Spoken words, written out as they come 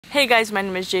Hey guys, my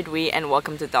name is JAde and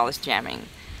welcome to Dawless Jamming.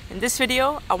 In this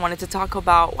video, I wanted to talk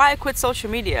about why I quit social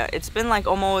media. It's been like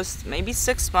almost maybe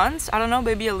 6 months. I don't know,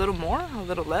 maybe a little more, a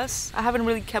little less. I haven't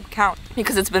really kept count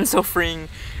because it's been so freeing.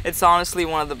 It's honestly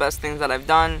one of the best things that I've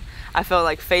done. I felt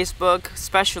like Facebook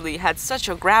especially had such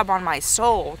a grab on my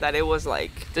soul that it was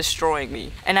like destroying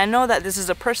me. And I know that this is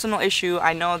a personal issue.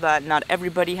 I know that not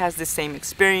everybody has the same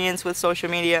experience with social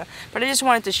media, but I just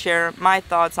wanted to share my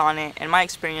thoughts on it and my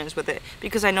experience with it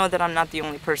because I know that I'm not the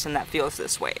only person that feels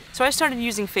this way. So I started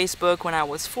using Facebook when I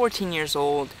was 14 years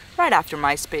old, right after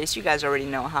MySpace. You guys already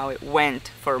know how it went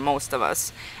for most of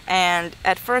us. And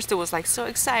at first it was like so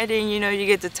exciting, you know, you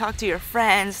get to talk to your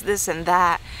friends, this and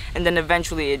that, and then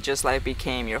eventually it just like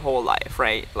became your whole life,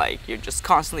 right? Like you're just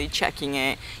constantly checking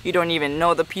it, you don't even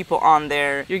know the people on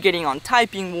there, you're getting on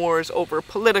typing wars over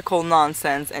political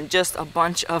nonsense and just a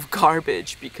bunch of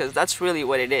garbage, because that's really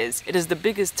what it is. It is the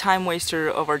biggest time waster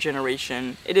of our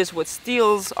generation. It is what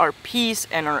steals our peace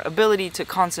and our ability to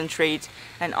concentrate,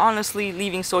 and honestly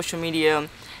leaving social media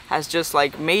has just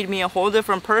like made me a whole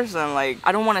different person. Like,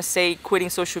 I don't want to say quitting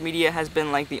social media has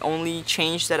been like the only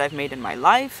change that I've made in my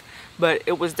life, but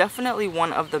it was definitely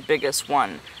one of the biggest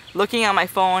one. Looking at my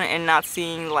phone and not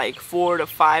seeing like 4 to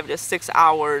 5 to 6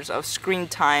 hours of screen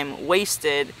time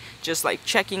wasted just like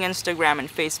checking Instagram and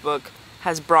Facebook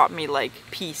has brought me like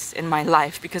peace in my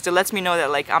life, because it lets me know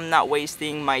that like I'm not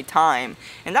wasting my time.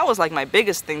 And that was like my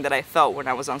biggest thing that I felt when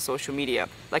I was on social media.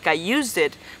 Like I used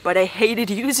it, but I hated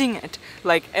using it.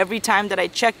 Like every time that I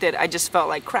checked it, I just felt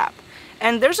like crap.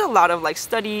 And there's a lot of like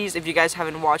studies. If you guys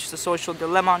haven't watched The Social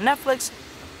Dilemma on Netflix,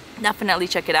 definitely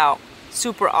check it out.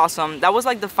 Super awesome. That was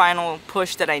like the final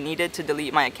push that I needed to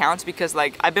delete my accounts, because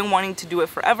like I've been wanting to do it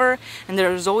forever, and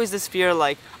there's always this fear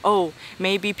like, oh,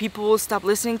 maybe people will stop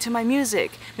listening to my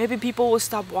music, maybe people will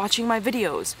stop watching my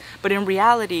videos. But in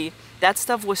reality, that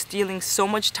stuff was stealing so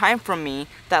much time from me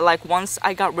that like once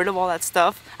I got rid of all that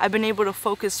stuff, I've been able to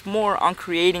focus more on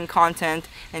creating content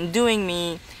and doing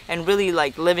me and really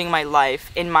like living my life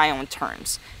in my own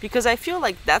terms. Because I feel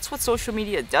like that's what social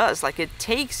media does. Like it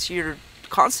takes your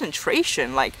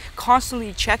concentration, like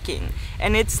constantly checking,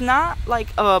 and it's not like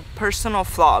a personal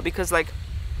flaw, because like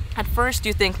at first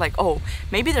you think like, oh,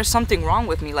 maybe there's something wrong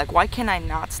with me, like why can I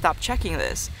not stop checking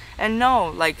this? And no,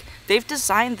 like they've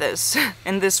designed this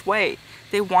in this way.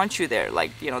 They want you there.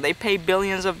 Like, you know, they pay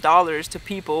billions of dollars to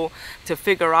people to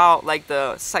figure out like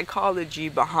the psychology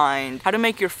behind how to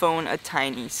make your phone a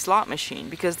tiny slot machine,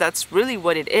 because that's really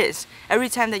what it is. Every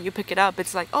time that you pick it up,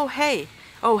 it's like, oh hey,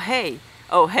 oh hey,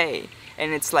 oh hey.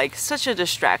 And it's like such a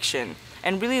distraction.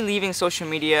 And really leaving social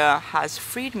media has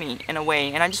freed me in a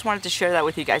way, and I just wanted to share that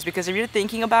with you guys, because if you're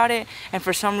thinking about it and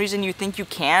for some reason you think you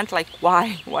can't, like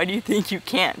why do you think you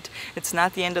can't? It's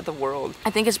not the end of the world.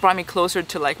 I think it's brought me closer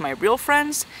to like my real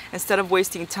friends instead of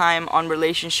wasting time on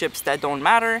relationships that don't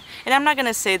matter. And I'm not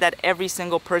gonna say that every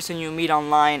single person you meet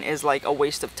online is like a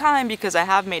waste of time, because I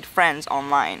have made friends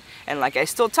online and like I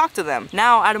still talk to them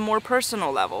now at a more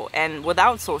personal level and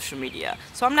without social media.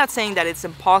 So I'm not saying that it's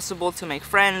impossible to make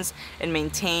friends and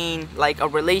maintain like a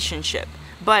relationship,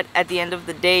 but at the end of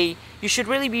the day, you should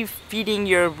really be feeding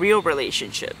your real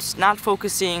relationships, not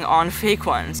focusing on fake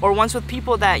ones or ones with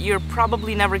people that you're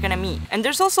probably never gonna meet. And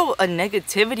there's also a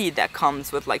negativity that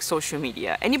comes with like social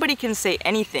media. Anybody can say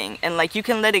anything, and like you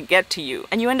can let it get to you,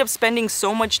 and you end up spending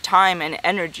so much time and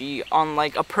energy on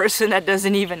like a person that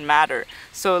doesn't even matter.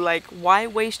 So like, why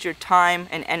waste your time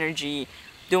and energy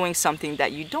doing something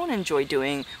that you don't enjoy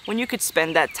doing when you could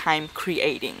spend that time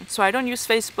creating? So I don't use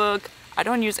Facebook, I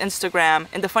don't use Instagram,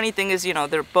 and the funny thing is, you know,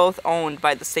 they're both owned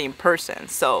by the same person.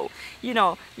 So, you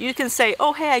know, you can say,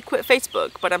 oh hey, I quit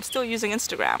Facebook, but I'm still using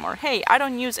Instagram, or hey, I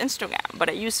don't use Instagram, but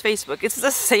I use Facebook. It's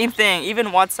the same thing. Even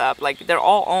WhatsApp, like they're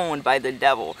all owned by the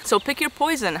devil. So pick your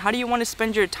poison. How do you want to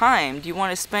spend your time? Do you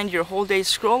want to spend your whole day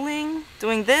scrolling,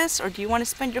 doing this, or do you want to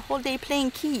spend your whole day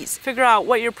playing keys? Figure out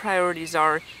what your priorities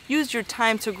are. Use your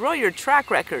time to grow your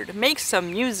track record. Make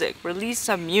some music, release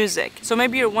some music. So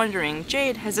maybe you're wondering,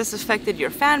 Jade, has this affected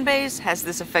your fan base? Has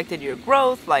this affected your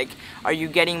growth? Like, are you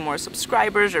getting more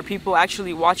subscribers? Are people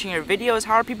actually watching your videos?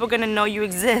 How are people gonna know you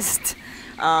exist?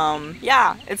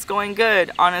 Yeah, it's going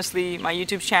good. Honestly, my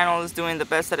YouTube channel is doing the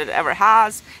best that it ever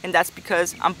has, and that's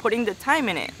because I'm putting the time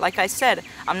in it. Like I said,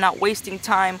 I'm not wasting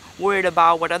time worried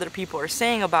about what other people are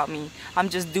saying about me. I'm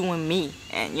just doing me,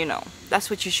 and you know, that's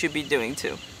what you should be doing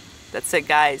too. That's it,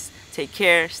 guys. Take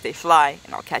care, stay fly,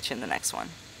 and I'll catch you in the next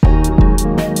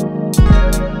one.